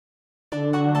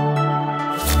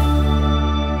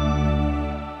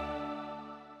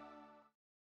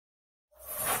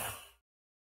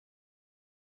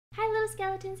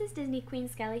Skeletons, it's Disney Queen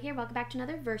Skelly here. Welcome back to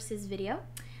another Versus video.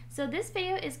 So this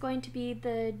video is going to be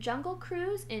the Jungle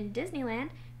Cruise in Disneyland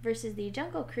versus the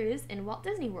Jungle Cruise in Walt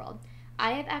Disney World.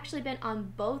 I have actually been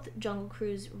on both Jungle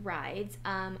Cruise rides.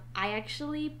 I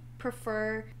actually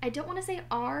prefer, I don't want to say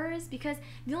ours, because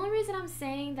the only reason I'm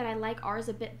saying that I like ours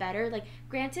a bit better, like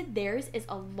granted theirs is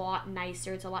a lot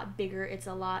nicer, it's a lot bigger,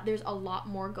 there's a lot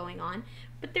more going on,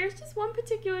 but there's just one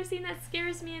particular scene that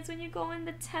scares me. It's when you go in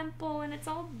the temple and it's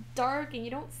all dark and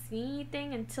you don't see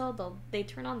anything until they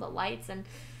turn on the lights, and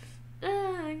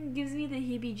it gives me the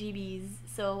heebie-jeebies.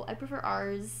 So I prefer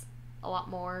ours a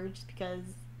lot more just because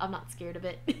I'm not scared of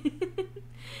it.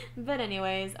 But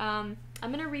anyways, I'm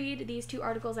gonna read these two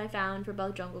articles I found for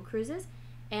both Jungle Cruises,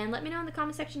 and let me know in the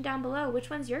comment section down below which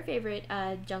one's your favorite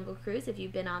Jungle Cruise if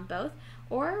you've been on both,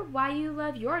 or why you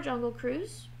love your Jungle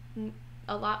Cruise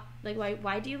a lot. Like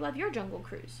why do you love your Jungle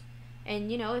Cruise?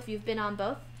 And you know, if you've been on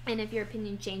both, and if your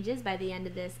opinion changes by the end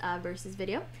of this Versus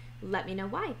video, let me know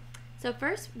why. So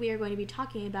first, we are going to be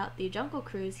talking about the Jungle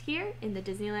Cruise here in the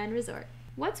Disneyland Resort.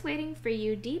 What's waiting for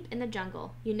you deep in the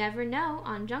jungle? You never know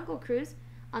on Jungle Cruise.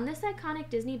 On this iconic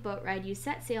Disney boat ride, you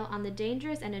set sail on the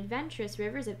dangerous and adventurous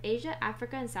rivers of Asia,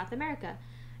 Africa, and South America.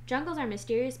 Jungles are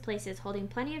mysterious places holding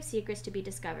plenty of secrets to be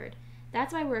discovered.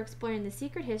 That's why we're exploring the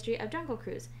secret history of Jungle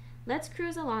Cruise. Let's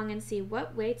cruise along and see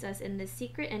what waits us in this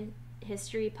secret and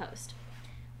history post.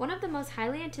 One of the most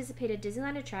highly anticipated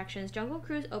Disneyland attractions, Jungle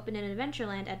Cruise opened in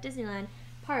Adventureland at Disneyland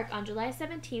Park on July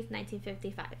 17,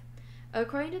 1955.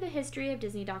 According to the history of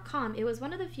Disney.com, it was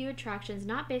one of the few attractions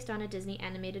not based on a Disney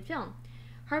animated film.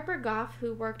 Harper Goff,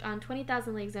 who worked on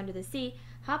 20,000 Leagues Under the Sea,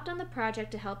 hopped on the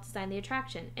project to help design the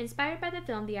attraction. Inspired by the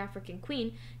film The African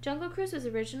Queen, Jungle Cruise was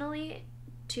originally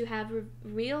to have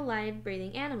real live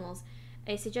breathing animals,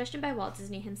 a suggestion by Walt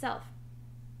Disney himself.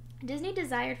 Disney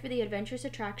desired for the adventurous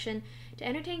attraction to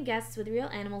entertain guests with real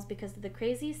animals because of the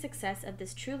crazy success of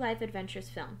this true life adventures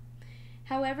film.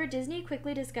 However, Disney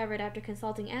quickly discovered after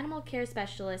consulting animal care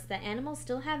specialists that animals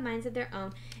still have minds of their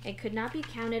own and could not be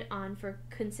counted on for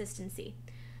consistency.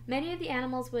 Many of the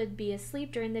animals would be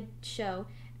asleep during the show,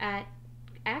 act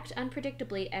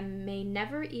unpredictably, and may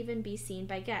never even be seen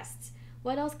by guests.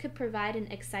 What else could provide an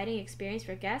exciting experience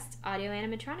for guests? Audio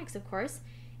animatronics, of course.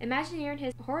 Imagineer and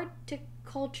his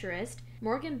horticulturist,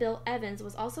 Morgan Bill Evans,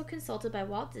 was also consulted by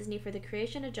Walt Disney for the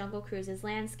creation of Jungle Cruise's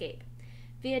landscape.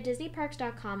 Via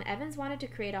DisneyParks.com, Evans wanted to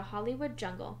create a Hollywood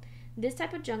jungle. This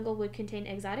type of jungle would contain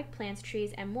exotic plants,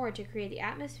 trees, and more to create the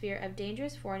atmosphere of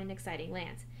dangerous, foreign, and exciting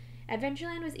lands.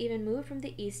 Adventureland was even moved from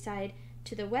the east side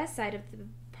to the west side of the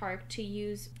park to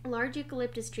use large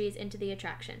eucalyptus trees into the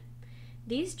attraction.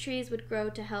 These trees would grow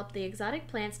to help the exotic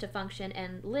plants to function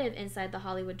and live inside the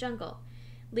Hollywood jungle.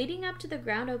 Leading up to the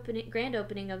grand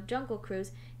opening of Jungle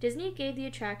Cruise, Disney gave the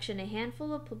attraction a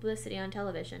handful of publicity on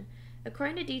television.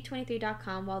 According to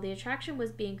D23.com, while the attraction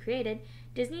was being created,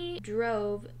 Disney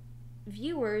drove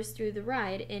viewers through the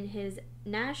ride in his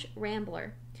Nash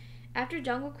Rambler. After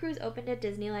Jungle Cruise opened at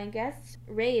Disneyland, guests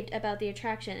raved about the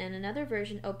attraction, and another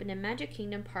version opened in Magic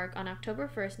Kingdom Park on October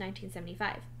 1,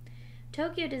 1975.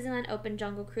 Tokyo Disneyland opened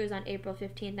Jungle Cruise on April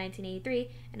 15,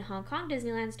 1983, and Hong Kong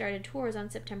Disneyland started tours on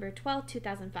September 12,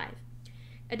 2005.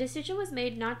 A decision was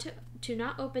made to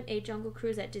not open a Jungle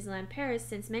Cruise at Disneyland Paris,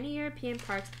 since many European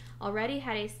parks already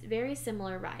had a very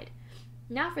similar ride.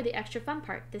 Now for the extra fun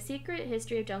part. The secret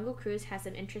history of Jungle Cruise has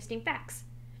some interesting facts.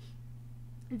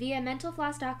 Via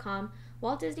MentalFloss.com,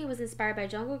 Walt Disney was inspired by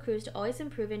Jungle Cruise to always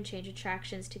improve and change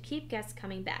attractions to keep guests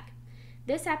coming back.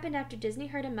 This happened after Disney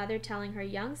heard a mother telling her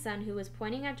young son, who was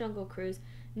pointing at Jungle Cruise,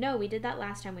 "No, we did that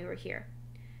last time we were here."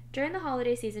 During the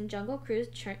holiday season, Jungle Cruise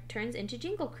turns into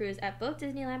Jingle Cruise at both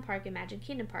Disneyland Park and Magic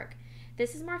Kingdom Park.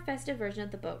 This is a more festive version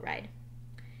of the boat ride.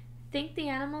 Think the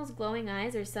animals' glowing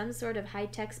eyes are some sort of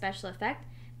high-tech special effect?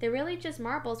 They're really just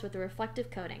marbles with a reflective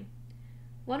coating.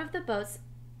 One of the boats,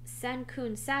 San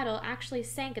Kun Saddle, actually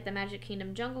sank at the Magic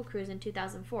Kingdom Jungle Cruise in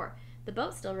 2004. The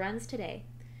boat still runs today.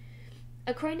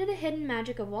 According to The Hidden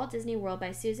Magic of Walt Disney World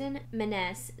by Susan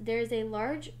Menes, there is a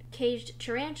large caged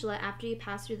tarantula after you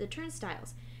pass through the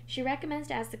turnstiles. She recommends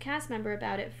to ask the cast member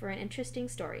about it for an interesting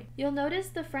story. You'll notice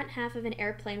the front half of an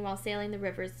airplane while sailing the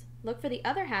rivers. Look for the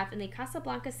other half in the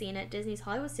Casablanca scene at Disney's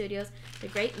Hollywood Studios' The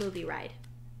Great Movie Ride.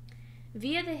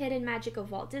 Via The Hidden Magic of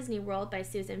Walt Disney World by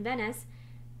Susan Menes,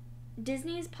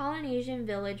 Disney's Polynesian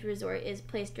Village Resort is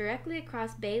placed directly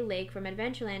across Bay Lake from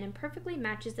Adventureland and perfectly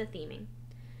matches the theming.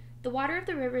 The water of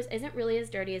the rivers isn't really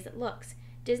as dirty as it looks.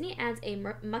 Disney adds a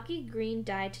mucky green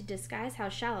dye to disguise how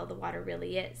shallow the water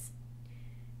really is.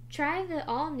 Try the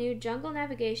all-new Jungle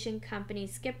Navigation Company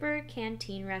Skipper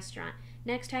Canteen restaurant.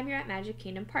 next time you're at Magic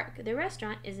Kingdom Park. The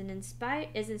restaurant is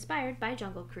inspired by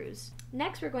Jungle Cruise.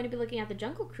 Next, we're going to be looking at the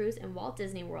Jungle Cruise in Walt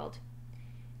Disney World.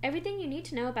 Everything you need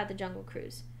to know about the Jungle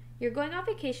Cruise. You're going on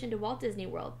vacation to Walt Disney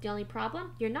World. The only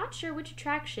problem? You're not sure which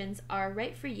attractions are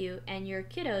right for you and your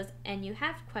kiddos, and you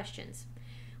have questions.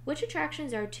 Which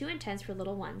attractions are too intense for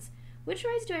little ones? Which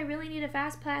rides do I really need a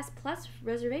FastPass Plus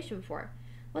reservation for?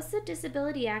 What's the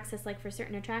disability access like for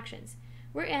certain attractions?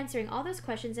 We're answering all those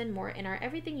questions and more in our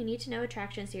Everything You Need to Know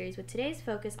attraction series with today's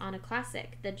focus on a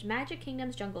classic, the Magic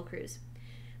Kingdom's Jungle Cruise.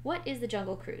 What is the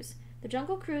Jungle Cruise? The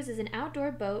Jungle Cruise is an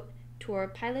outdoor boat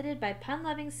tour piloted by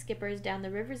pun-loving skippers down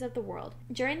the rivers of the world.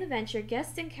 During the venture,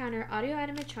 guests encounter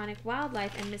audio-animatronic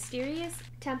wildlife and mysterious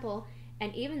temple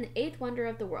and even the eighth wonder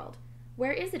of the world.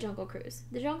 Where is the Jungle Cruise?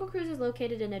 The Jungle Cruise is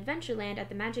located in Adventureland at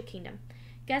the Magic Kingdom.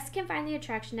 Guests can find the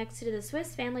attraction next to the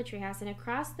Swiss Family Treehouse and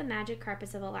across the magic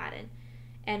carpets of Aladdin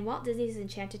and Walt Disney's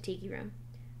Enchanted Tiki Room.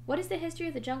 What is the history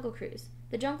of the Jungle Cruise?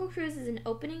 The Jungle Cruise is an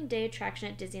opening day attraction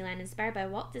at Disneyland inspired by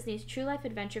Walt Disney's true life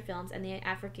adventure films and the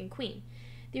African Queen.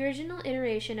 The original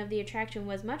iteration of the attraction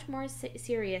was much more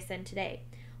serious than today.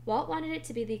 Walt wanted it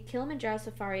to be the Kilimanjaro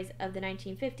safaris of the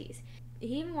 1950s.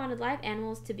 He even wanted live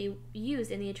animals to be used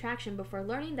in the attraction before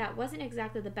learning that wasn't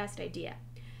exactly the best idea.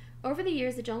 Over the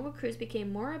years, the Jungle Cruise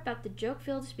became more about the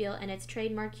joke-filled spiel and its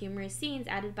trademark humorous scenes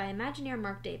added by Imagineer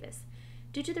Mark Davis.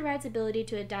 Due to the ride's ability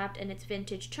to adapt and its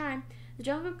vintage charm, the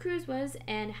Jungle Cruise was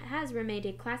and has remained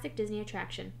a classic Disney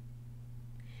attraction.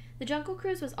 The Jungle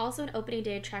Cruise was also an opening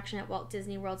day attraction at Walt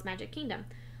Disney World's Magic Kingdom.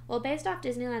 While based off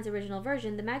Disneyland's original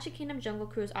version, the Magic Kingdom Jungle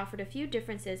Cruise offered a few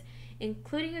differences,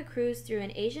 including a cruise through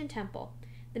an Asian temple.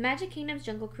 The Magic Kingdom's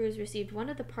Jungle Cruise received one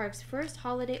of the park's first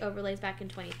holiday overlays back in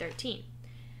 2013.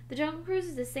 The Jungle Cruise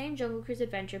is the same Jungle Cruise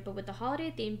adventure, but with the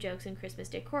holiday-themed jokes and Christmas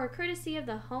decor, courtesy of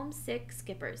the Homesick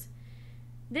Skippers.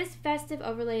 This festive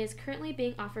overlay is currently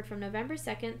being offered from November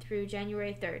 2nd through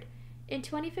January 3rd. In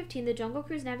 2015, the Jungle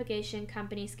Cruise navigation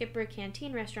company Skipper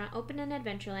Canteen Restaurant opened in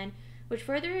Adventureland, which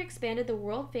further expanded the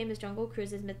world-famous Jungle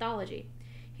Cruise's mythology.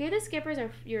 Here the skippers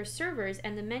are your servers,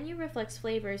 and the menu reflects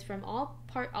flavors from all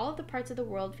of the parts of the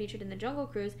world featured in the Jungle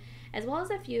Cruise, as well as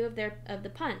a few of the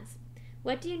puns.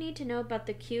 What do you need to know about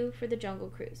the queue for the Jungle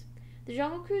Cruise? The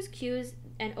Jungle Cruise queue is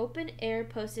an open-air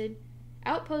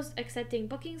outpost accepting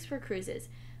bookings for cruises.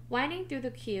 Winding through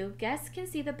the queue, guests can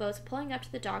see the boats pulling up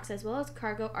to the docks as well as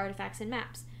cargo, artifacts, and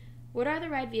maps. What are the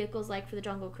ride vehicles like for the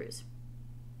Jungle Cruise?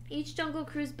 Each Jungle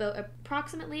Cruise boat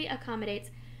approximately accommodates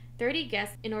 30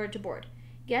 guests in order to board.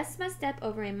 Guests must step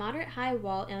over a moderate high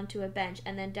wall onto a bench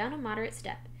and then down a moderate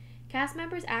step. Cast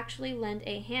members actually lend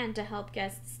a hand to help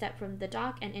guests step from the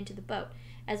dock and into the boat,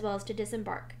 as well as to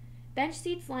disembark. Bench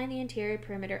seats line the interior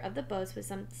perimeter of the boats with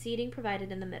some seating provided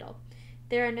in the middle.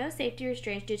 There are no safety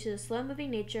restraints due to the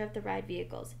slow-moving nature of the ride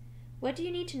vehicles. What do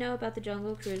you need to know about the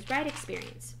Jungle Cruise ride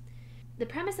experience? The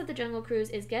premise of the Jungle Cruise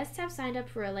is guests have signed up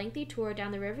for a lengthy tour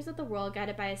down the rivers of the world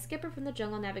guided by a skipper from the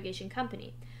Jungle Navigation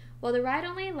Company. While the ride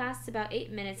only lasts about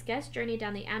 8 minutes, guests journey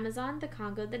down the Amazon, the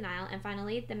Congo, the Nile, and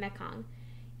finally the Mekong.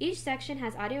 Each section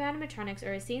has audio animatronics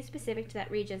or a scene specific to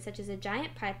that region, such as a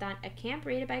giant python, a camp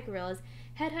raided by gorillas,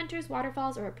 headhunters,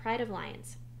 waterfalls, or a pride of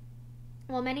lions.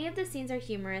 While many of the scenes are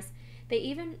humorous,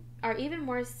 they are even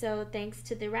more so thanks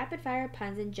to the rapid-fire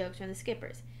puns and jokes from the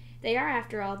skippers. They are,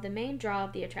 after all, the main draw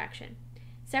of the attraction.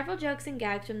 Several jokes and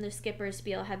gags from the skipper's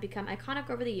spiel have become iconic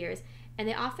over the years, and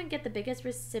they often get the biggest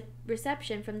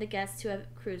reception from the guests who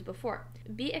have cruised before.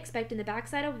 Be expecting the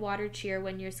backside of water cheer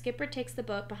when your skipper takes the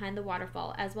boat behind the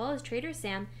waterfall, as well as Trader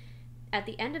Sam at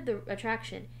the end of the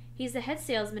attraction. He's the head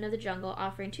salesman of the jungle,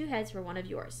 offering 2 heads for one of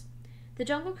yours. The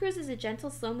Jungle Cruise is a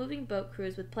gentle, slow-moving boat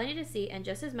cruise with plenty to see and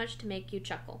just as much to make you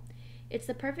chuckle. It's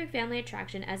the perfect family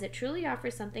attraction as it truly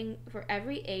offers something for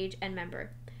every age and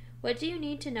member. What do you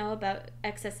need to know about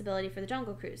accessibility for the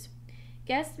Jungle Cruise?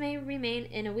 Guests may remain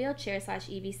in a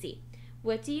wheelchair/EVC.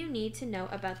 What do you need to know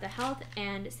about the health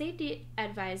and safety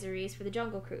advisories for the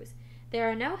Jungle Cruise?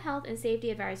 There are no health and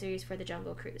safety advisories for the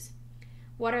Jungle Cruise.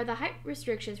 What are the height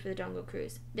restrictions for the Jungle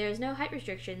Cruise? There is no height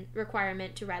restriction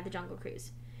requirement to ride the Jungle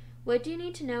Cruise. What do you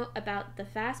need to know about the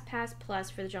FastPass Plus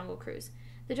for the Jungle Cruise?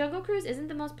 The Jungle Cruise isn't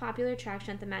the most popular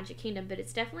attraction at the Magic Kingdom, but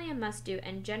it's definitely a must-do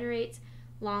and generates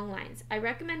long lines. I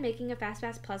recommend making a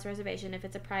FastPass Plus reservation if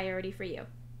it's a priority for you.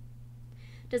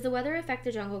 Does the weather affect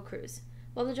the Jungle Cruise?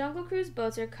 While the Jungle Cruise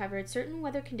boats are covered, certain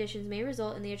weather conditions may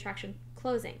result in the attraction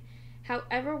closing.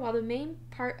 However, while the main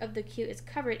part of the queue is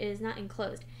covered, it is not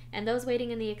enclosed, and those waiting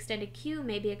in the extended queue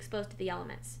may be exposed to the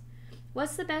elements.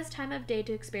 What's the best time of day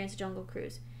to experience a Jungle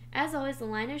Cruise? As always, the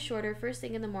line is shorter first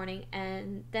thing in the morning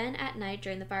and then at night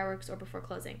during the fireworks or before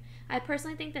closing. I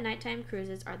personally think the nighttime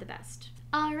cruises are the best.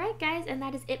 Alright guys, and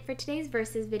that is it for today's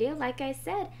Versus video. Like I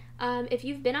said, if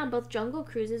you've been on both jungle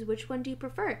cruises, which one do you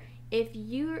prefer?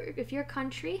 If your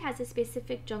country has a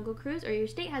specific jungle cruise or your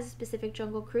state has a specific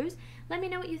jungle cruise, let me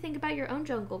know what you think about your own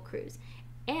jungle cruise.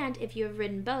 And if you have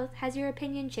ridden both, has your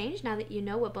opinion changed now that you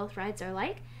know what both rides are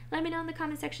like? Let me know in the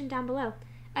comment section down below.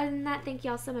 Other than that, thank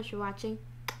you all so much for watching.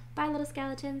 Bye little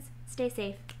skeletons. Stay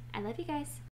safe. I love you guys.